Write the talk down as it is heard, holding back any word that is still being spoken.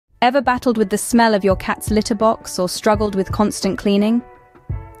Ever battled with the smell of your cat's litter box or struggled with constant cleaning?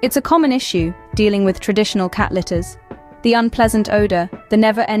 It's a common issue dealing with traditional cat litters. The unpleasant odor, the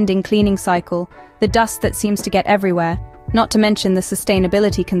never-ending cleaning cycle, the dust that seems to get everywhere, not to mention the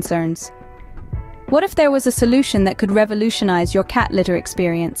sustainability concerns. What if there was a solution that could revolutionize your cat litter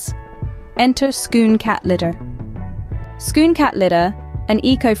experience? Enter Skoon Cat Litter. Skoon Cat Litter, an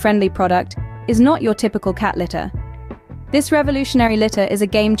eco-friendly product, is not your typical cat litter. This revolutionary litter is a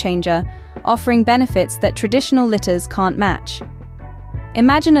game-changer, offering benefits that traditional litters can't match.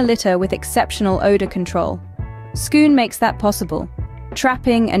 Imagine a litter with exceptional odor control. Skoon makes that possible,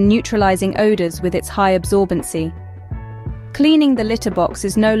 trapping and neutralizing odors with its high absorbency. Cleaning the litter box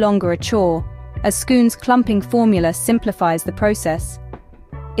is no longer a chore, as Skoon's clumping formula simplifies the process.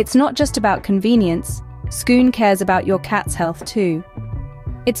 It's not just about convenience, Skoon cares about your cat's health too.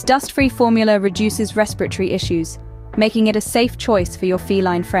 Its dust-free formula reduces respiratory issues, making it a safe choice for your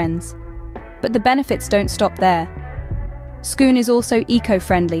feline friends. But the benefits don't stop there. Skoon is also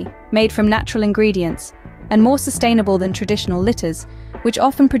eco-friendly, made from natural ingredients, and more sustainable than traditional litters, which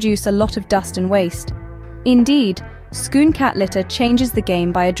often produce a lot of dust and waste. Indeed, Skoon Cat Litter changes the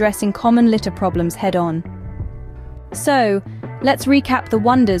game by addressing common litter problems head-on. So, let's recap the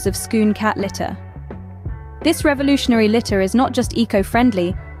wonders of Skoon Cat Litter. This revolutionary litter is not just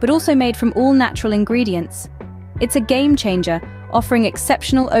eco-friendly, but also made from all natural ingredients. It's a game-changer, offering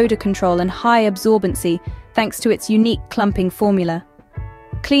exceptional odor control and high absorbency thanks to its unique clumping formula.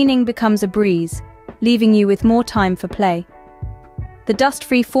 Cleaning becomes a breeze, leaving you with more time for play. The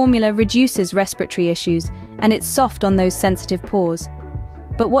dust-free formula reduces respiratory issues, and it's soft on those sensitive paws.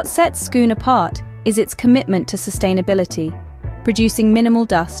 But what sets Skoon apart is its commitment to sustainability, producing minimal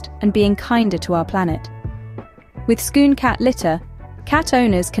dust and being kinder to our planet. With Skoon Cat Litter, cat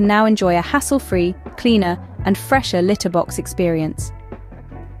owners can now enjoy a hassle-free, cleaner, and fresher litter box experience.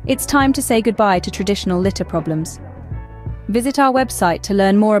 It's time to say goodbye to traditional litter problems. Visit our website to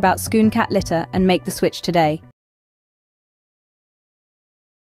learn more about Skoon Cat Litter and make the switch today.